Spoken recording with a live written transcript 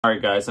Alright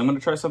guys, I'm going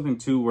to try something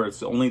too where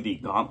it's only the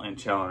Gauntlet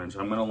challenge.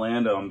 I'm going to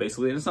land,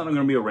 basically it's not going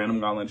to be a random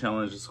Gauntlet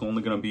challenge, it's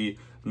only going to be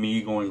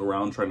me going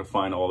around trying to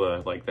find all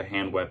the, like, the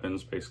hand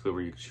weapons, basically,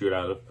 where you can shoot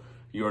out of.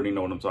 You already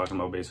know what I'm talking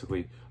about,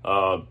 basically.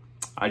 I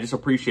just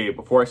appreciate,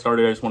 before I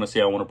started, I just want to say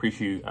I want to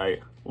appreciate, I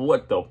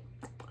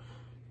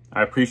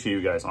appreciate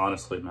you guys,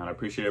 honestly, man. I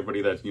appreciate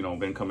everybody that's, you know,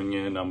 been coming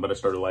in. I'm going to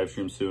start a live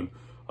stream soon.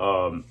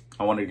 I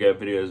wanted to get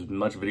as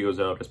much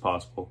videos out as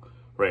possible,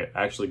 right?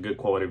 Actually, good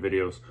quality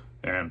videos.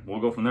 And we'll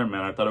go from there,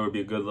 man. I thought it would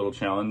be a good little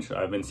challenge.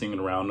 I've been seeing it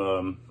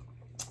around.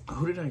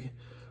 Who did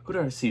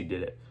I see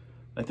did it?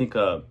 I think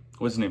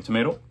what's his name?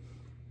 Tomato.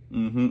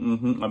 I've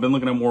been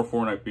looking at more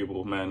Fortnite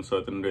people, man. So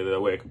at the end of the day,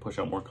 that way I can push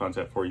out more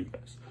content for you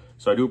guys.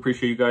 So I do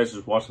appreciate you guys.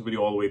 Just watch the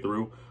video all the way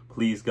through,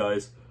 please,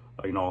 guys.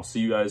 You know, I'll see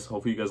you guys.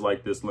 Hopefully you guys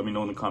like this. Let me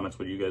know in the comments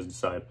what you guys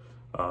decide.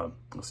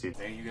 Let's see.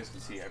 Dang, you guys can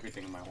see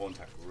everything in my whole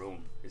entire room.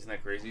 Isn't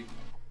that crazy?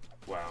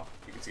 Wow,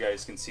 you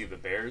guys can see the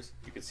bears.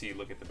 You can see,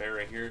 look at the bear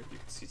right here. You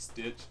can see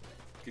Stitch.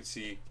 You can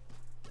see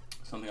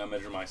something I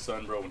measure my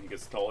son, bro, when he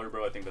gets taller,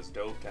 bro. I think that's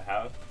dope to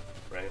have,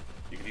 right?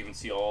 You can even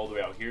see all the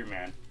way out here,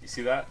 man. You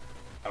see that?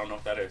 I don't know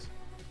what that is.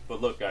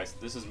 But look, guys,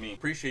 this is me.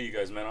 Appreciate you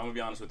guys, man. I'm gonna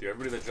be honest with you.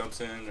 Everybody that jumps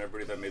in,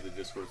 everybody that made the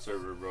Discord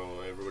server,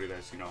 bro, everybody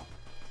that's, you know,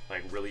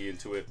 like really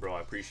into it, bro,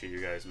 I appreciate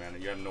you guys,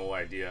 man. You have no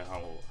idea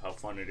how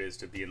fun it is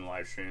to be in the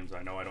live streams.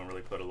 I know I don't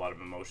really put a lot of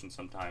emotion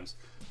sometimes,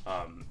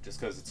 just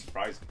because it's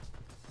surprising.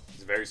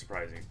 It's very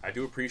surprising. I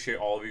do appreciate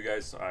all of you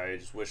guys. I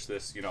just wish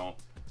this, you know,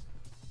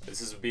 this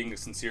is being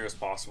as sincere as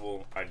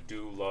possible. I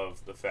do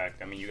love the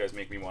fact, I mean, you guys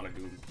make me want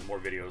to do more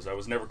videos. I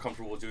was never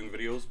comfortable doing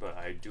videos, but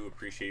I do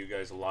appreciate you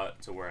guys a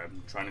lot to where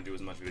I'm trying to do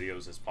as much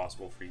videos as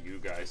possible for you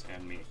guys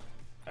and me.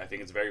 I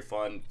think it's very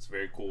fun. It's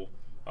very cool.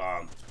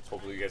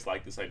 Hopefully you guys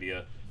like this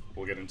idea.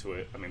 We'll get into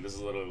it. I mean, this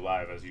is literally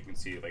live, as you can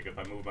see. Like, if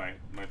I move my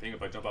thing,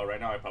 if I jump out right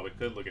now, I probably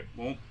could. Look at,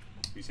 boom.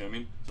 You see what I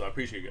mean? So I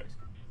appreciate you guys.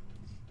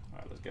 All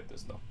right, let's get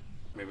this, though.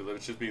 Maybe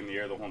let's just be in the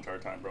air the whole entire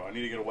time, bro. I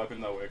need to get a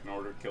weapon that way I can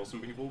order to kill some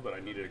people, but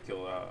I needed to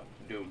kill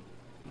Doom.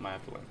 Might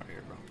have to land right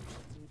here, bro.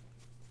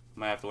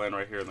 Might have to land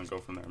right here and then go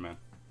from there, man.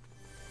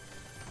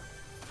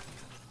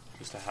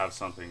 Just to have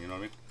something, you know what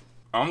I mean?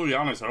 I'm gonna be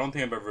honest, I don't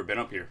think I've ever been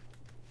up here.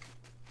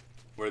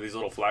 Where these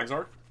little flags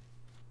are?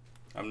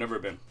 I've never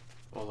been.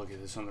 Oh, look,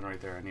 there's something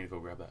right there. I need to go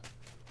grab that.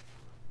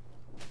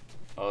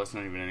 Oh, that's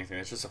not even anything.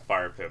 It's just a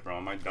fire pit, bro.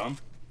 Am I dumb?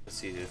 Let's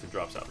see if it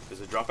drops out. Does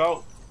it drop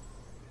out?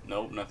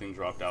 Nope, nothing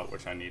dropped out,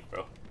 which I need,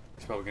 bro.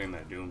 He's probably getting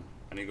that Doom.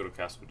 I need to go to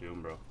Castle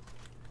Doom, bro.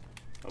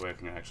 That way I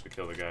can actually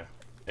kill the guy.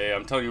 Hey,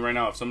 I'm telling you right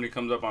now, if somebody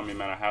comes up on me,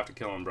 man, I have to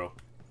kill him, bro.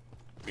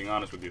 Being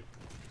honest with you.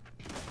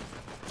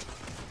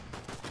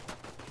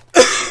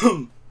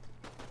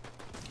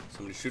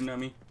 Somebody shooting at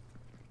me.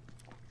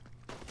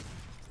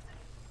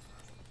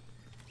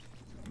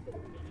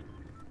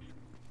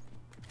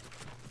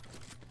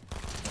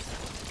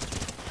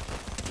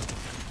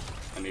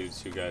 I needed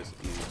two guys.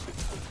 I needed two.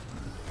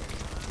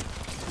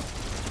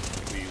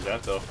 Use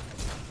that though.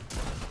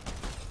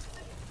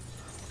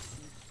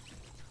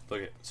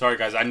 Look it. Sorry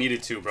guys, I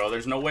needed to, bro.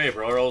 There's no way,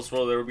 bro, or else,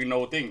 bro, there would be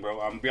no thing,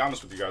 bro. I'm gonna be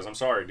honest with you guys. I'm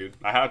sorry, dude.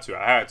 I had to.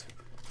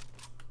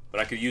 But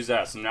I could use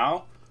that. So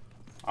now,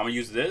 I'm gonna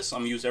use this.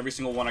 I'm gonna use every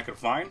single one I could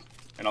find,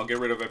 and I'll get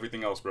rid of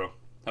everything else, bro.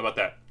 How about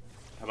that?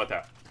 How about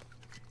that?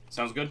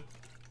 Sounds good?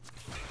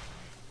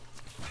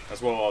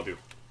 That's what I'll do.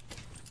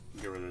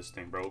 Get rid of this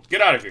thing, bro.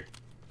 Get out of here.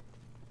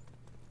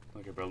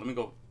 Okay, bro. Let me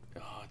go. Oh,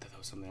 I thought that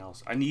was something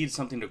else. I need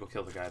something to go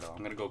kill the guy, though.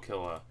 I'm gonna go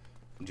kill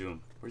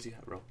Doom. Where's he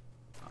at, bro?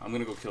 I'm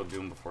gonna go kill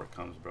Doom before it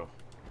comes, bro.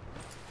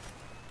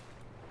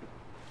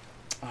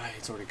 Ah,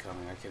 it's already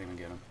coming. I can't even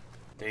get him.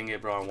 Dang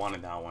it, bro. I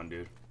wanted that one,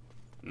 dude.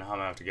 Now I'm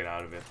gonna have to get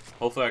out of it.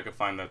 Hopefully I can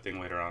find that thing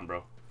later on,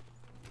 bro.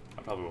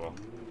 I probably will.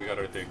 We got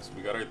our things.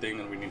 We got our thing,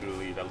 and we need to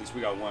lead. At least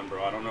we got one,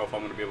 bro. I don't know if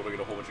I'm gonna be able to get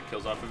a whole bunch of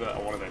kills off of it.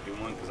 I wanted that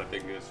Doom one, because I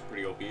think it's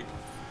pretty OP.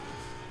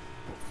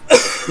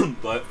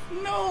 But,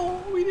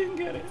 no, we didn't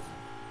get it.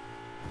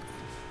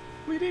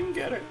 We didn't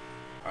get it.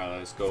 Alright,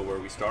 let's go where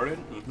we started.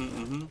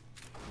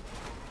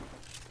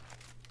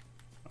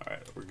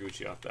 Alright, we're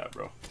Gucci off that,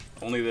 bro.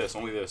 Only this,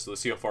 only this.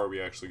 Let's see how far we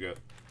actually get.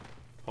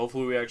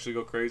 Hopefully we actually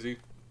go crazy.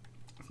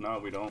 If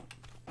not, we don't.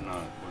 No,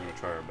 we're gonna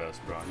try our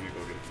best, bro. I need to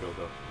go get a kill,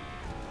 though.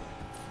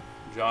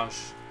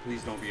 Josh,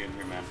 please don't be in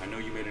here, man. I know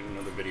you made it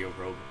another video,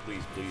 bro. But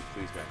please,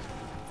 please, guys.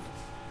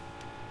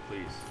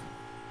 Please.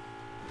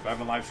 If I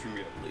haven't live streamed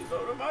yet, please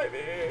don't invite me.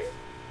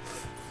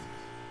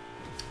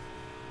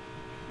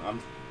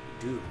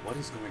 Dude, what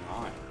is going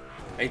on?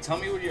 Hey, tell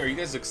me, are you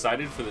guys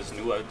excited for this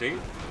new update?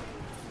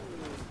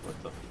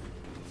 What the?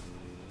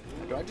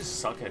 Do I just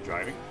suck at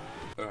driving?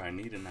 Oh, I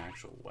need an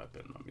actual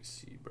weapon. Let me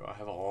see, bro. I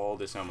have all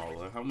this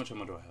ammo. How much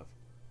ammo do I have?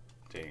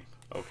 Dang.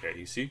 Okay,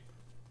 you see?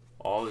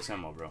 All this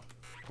ammo, bro.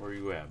 Where are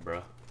you at,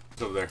 bro?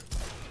 It's over there.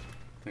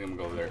 I think I'm gonna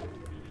go over there.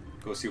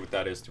 Go see what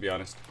that is, to be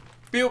honest.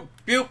 Pew!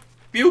 Pew!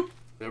 Pew!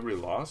 Is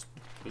everybody lost?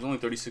 There's only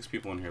 36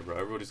 people in here, bro.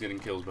 Everybody's getting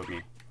kills but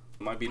me.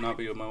 Might not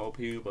be my OP,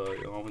 but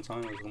you know, in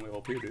time it's gonna be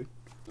OP, dude.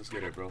 Let's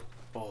get it, bro.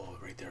 Oh,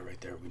 right there.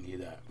 We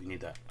need that. We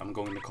need that. I'm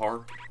going in the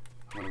car.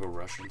 I'm gonna go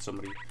rush in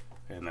somebody,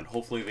 and then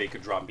hopefully they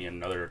could drop me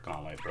another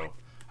Gauntlet, bro.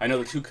 I know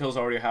the 2 kills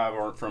I already have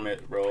aren't from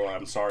it, bro.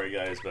 I'm sorry,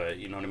 guys, but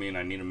you know what I mean?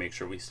 I need to make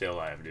sure we stay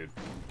alive, dude.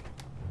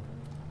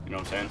 You know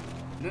what I'm saying?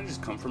 Didn't I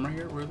just come from right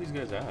here? Where are these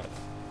guys at?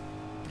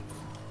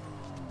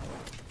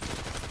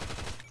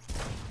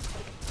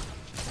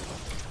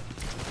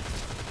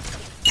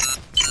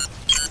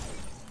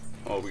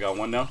 Oh, we got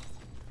one now.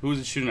 Who is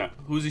he shooting at?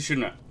 Who is he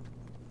shooting at?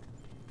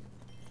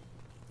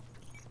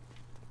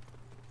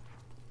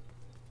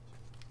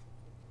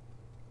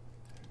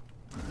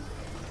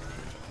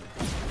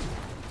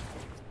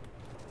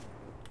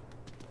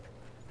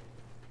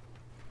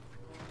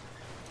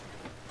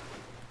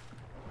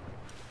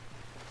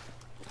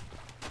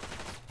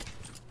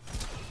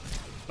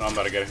 I'm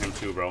about to get him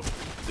too, bro.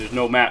 There's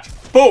no match.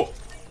 Boom!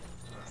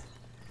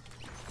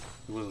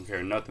 He wasn't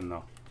carrying nothing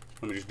though.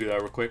 Let me just do that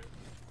real quick.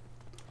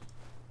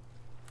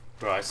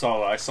 Bro, I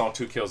saw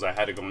 2 kills. I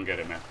had to go and get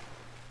it, man.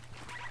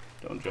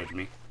 Don't judge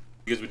me.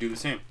 You guys would do the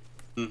same.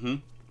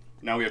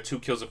 Now we have 2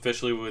 kills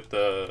officially with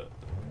the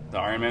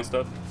Iron Man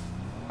stuff.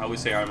 I always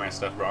say Iron Man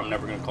stuff, bro. I'm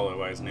never gonna call it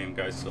by his name,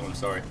 guys. So I'm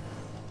sorry.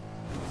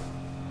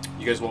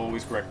 You guys will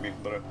always correct me,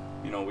 but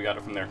you know we got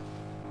it from there.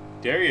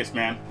 Darius,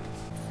 man.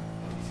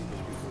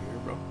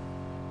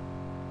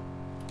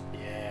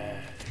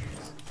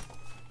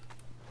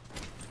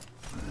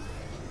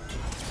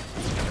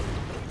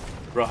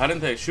 Bro, how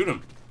didn't they shoot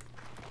him?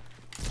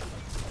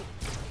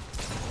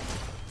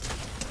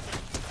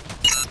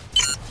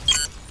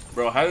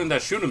 Bro, how didn't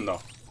that shoot him,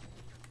 though?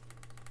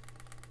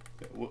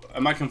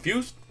 Am I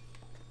confused?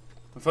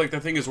 I feel like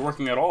that thing is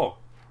working at all.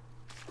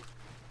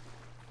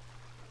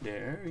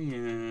 There he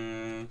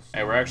is.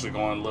 Hey, we're actually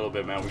going a little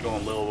bit, man. We're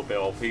going a little bit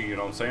LP, you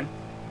know what I'm saying?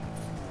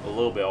 A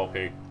little bit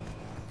LP.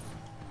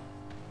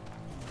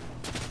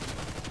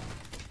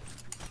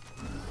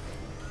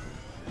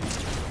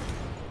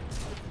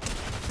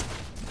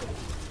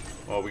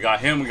 Well, we got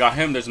him. We got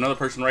him. There's another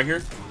person right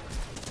here.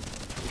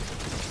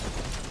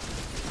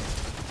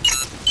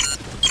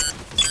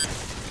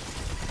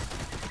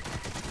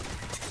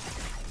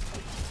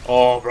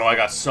 Oh, bro, I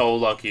got so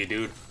lucky,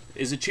 dude.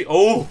 Is it cheap?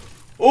 Oh!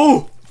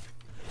 Oh!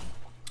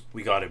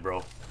 We got it,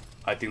 bro.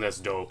 I think that's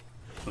dope.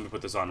 Let me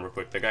put this on real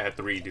quick. That guy had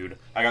 3, dude.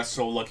 I got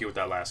so lucky with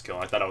that last kill.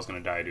 I thought I was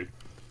gonna die, dude.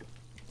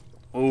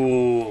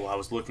 Oh, I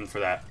was looking for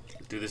that.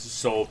 Dude, this is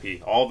so OP.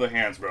 All the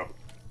hands, bro.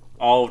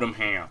 All of them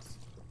hands.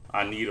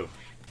 I need them.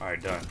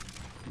 Alright, done.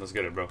 Let's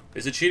get it, bro.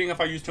 Is it cheating if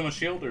I use too much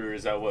shield, or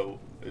is that what...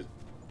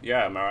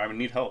 Yeah, man, I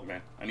need help,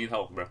 man. I need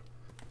help, bro.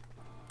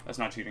 That's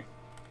not cheating.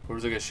 Where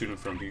was the guy shooting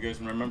from? Do you guys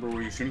remember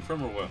where you're shooting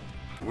from, or what?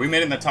 We made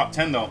it in the top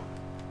 10, though.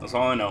 That's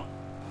all I know.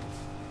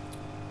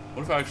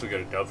 What if I actually get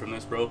a dub from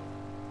this, bro?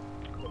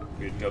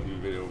 Get a W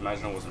video.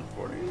 Imagine I wasn't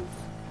recording.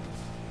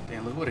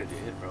 Damn, look what it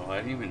did, bro. I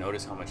didn't even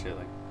notice how much it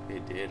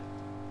did.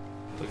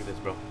 Look at this,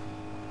 bro.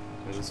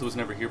 This was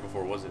never here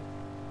before, was it?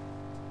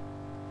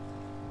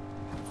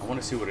 I want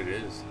to see what it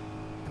is.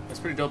 That's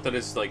pretty dope that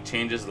it's like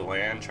changes the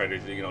land, try to,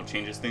 you know,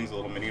 changes things. The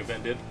little mini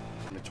event did.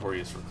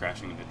 Notorious for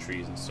crashing into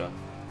trees and stuff.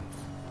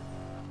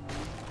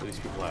 Where are these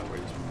people at?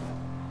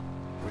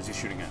 Where's he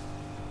shooting at?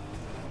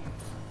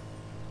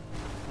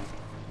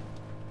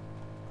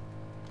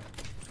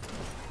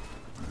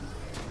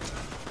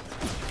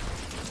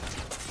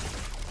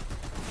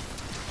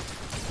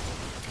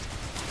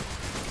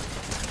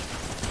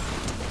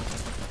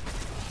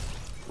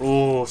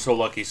 Oh, so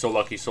lucky, so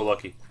lucky, so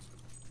lucky.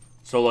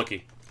 So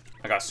lucky.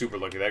 I got super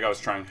lucky. That guy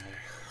was trying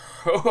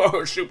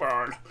super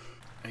hard.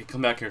 Hey,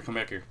 come back here, come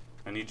back here.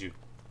 I need you.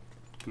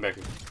 Come back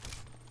here.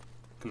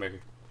 Come back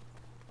here.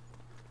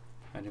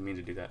 I didn't mean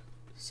to do that.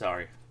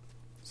 Sorry.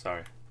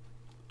 Sorry.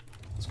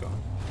 Let's go.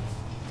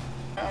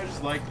 I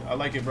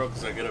like it, bro,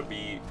 because I gotta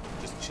be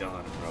just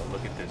chilling, bro.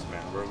 Look at this,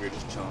 man. We're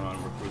just chilling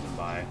on, we're cruising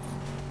by.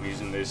 We're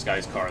using this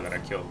guy's car that I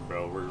killed,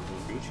 bro. We're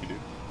Gucci, dude.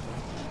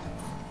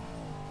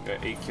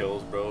 Got 8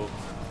 kills, bro.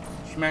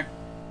 Schmack.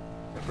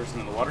 That person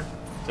in the water?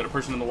 Is that a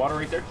person in the water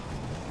right there?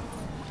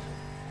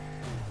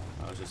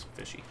 That was just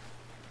fishy.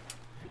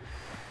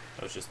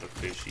 That was just a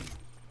fishy.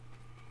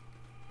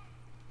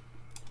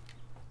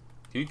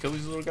 Can you kill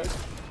these little guys?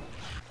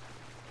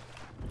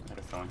 I had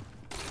a feeling.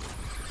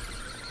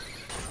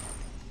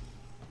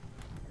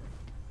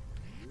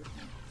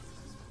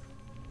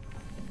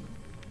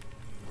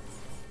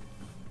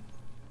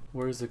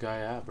 Where is the guy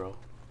at, bro?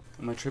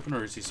 Am I tripping,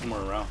 or is he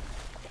somewhere around?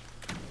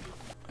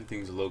 I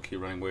think he's low-key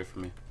running away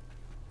from me.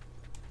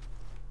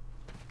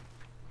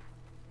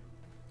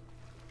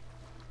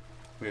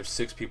 We have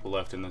 6 people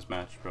left in this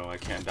match, bro. I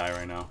can't die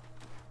right now.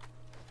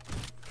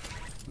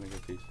 Let me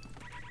get these.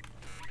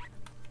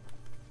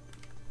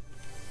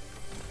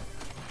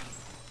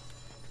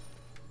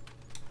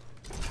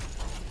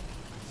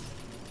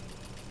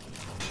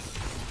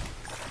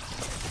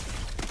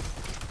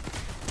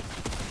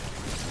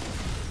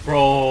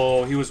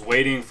 Bro, he was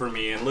waiting for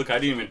me, and look, I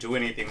didn't even do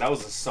anything. That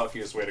was the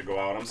suckiest way to go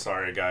out. I'm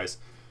sorry, guys.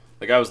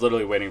 The guy was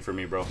literally waiting for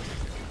me, bro.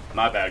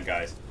 My bad,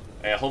 guys.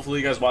 Hey,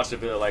 hopefully you guys watched the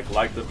video,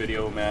 like the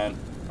video, man.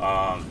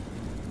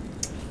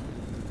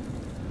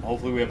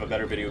 Hopefully we have a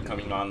better video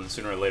coming on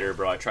sooner or later,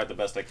 bro. I tried the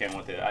best I can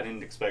with it. I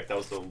didn't expect that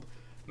was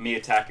me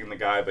attacking the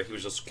guy, but he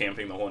was just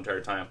camping the whole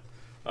entire time.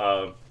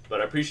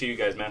 But I appreciate you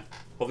guys, man.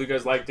 Hopefully you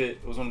guys liked it.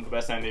 It was one of the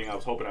best ending. I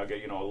was hoping I'd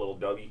get, you know, a little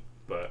dubby,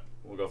 but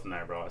we'll go from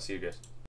there, bro. I'll see you guys.